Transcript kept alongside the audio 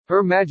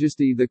Her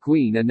Majesty the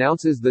Queen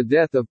announces the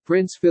death of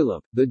Prince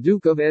Philip, the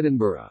Duke of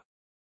Edinburgh.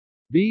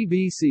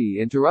 BBC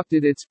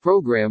interrupted its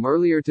programme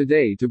earlier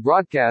today to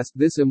broadcast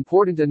this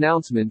important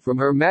announcement from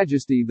Her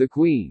Majesty the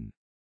Queen.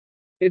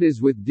 It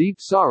is with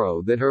deep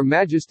sorrow that Her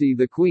Majesty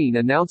the Queen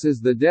announces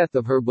the death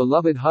of her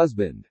beloved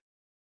husband.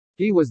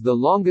 He was the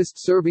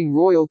longest-serving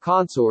royal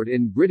consort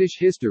in British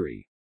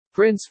history.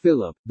 Prince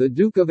Philip, the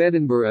Duke of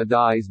Edinburgh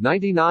dies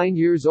 99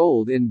 years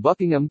old in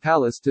Buckingham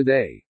Palace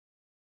today.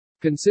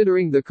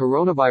 Considering the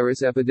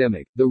coronavirus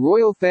epidemic, the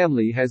royal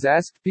family has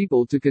asked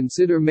people to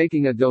consider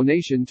making a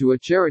donation to a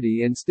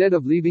charity instead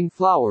of leaving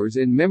flowers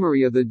in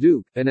memory of the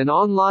Duke, and an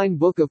online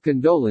book of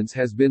condolence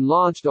has been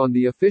launched on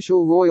the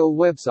official royal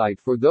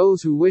website for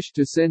those who wish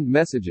to send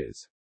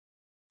messages.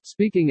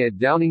 Speaking at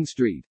Downing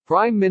Street,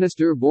 Prime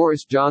Minister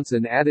Boris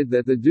Johnson added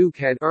that the Duke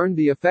had earned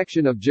the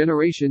affection of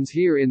generations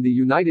here in the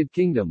United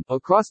Kingdom,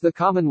 across the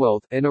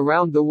Commonwealth, and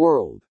around the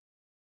world.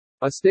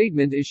 A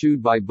statement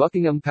issued by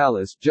Buckingham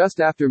Palace just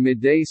after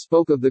midday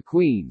spoke of the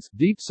Queen's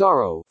deep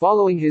sorrow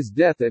following his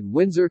death at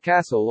Windsor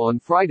Castle on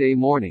Friday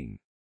morning.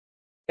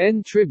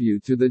 In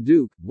tribute to the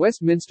Duke,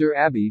 Westminster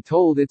Abbey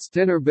tolled its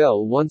tenor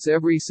bell once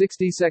every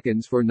 60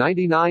 seconds for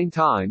 99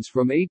 times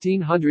from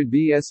 1800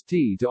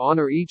 BST to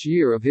honor each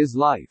year of his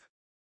life.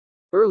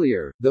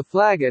 Earlier, the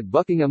flag at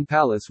Buckingham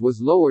Palace was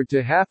lowered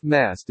to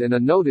half-mast and a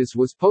notice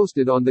was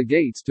posted on the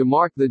gates to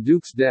mark the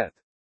Duke's death.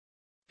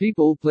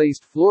 People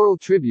placed floral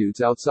tributes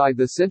outside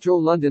the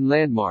central London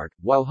landmark,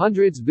 while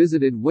hundreds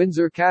visited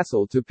Windsor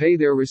Castle to pay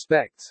their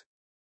respects.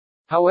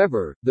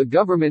 However, the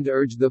government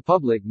urged the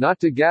public not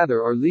to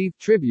gather or leave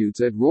tributes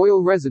at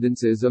royal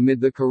residences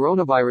amid the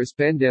coronavirus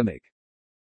pandemic.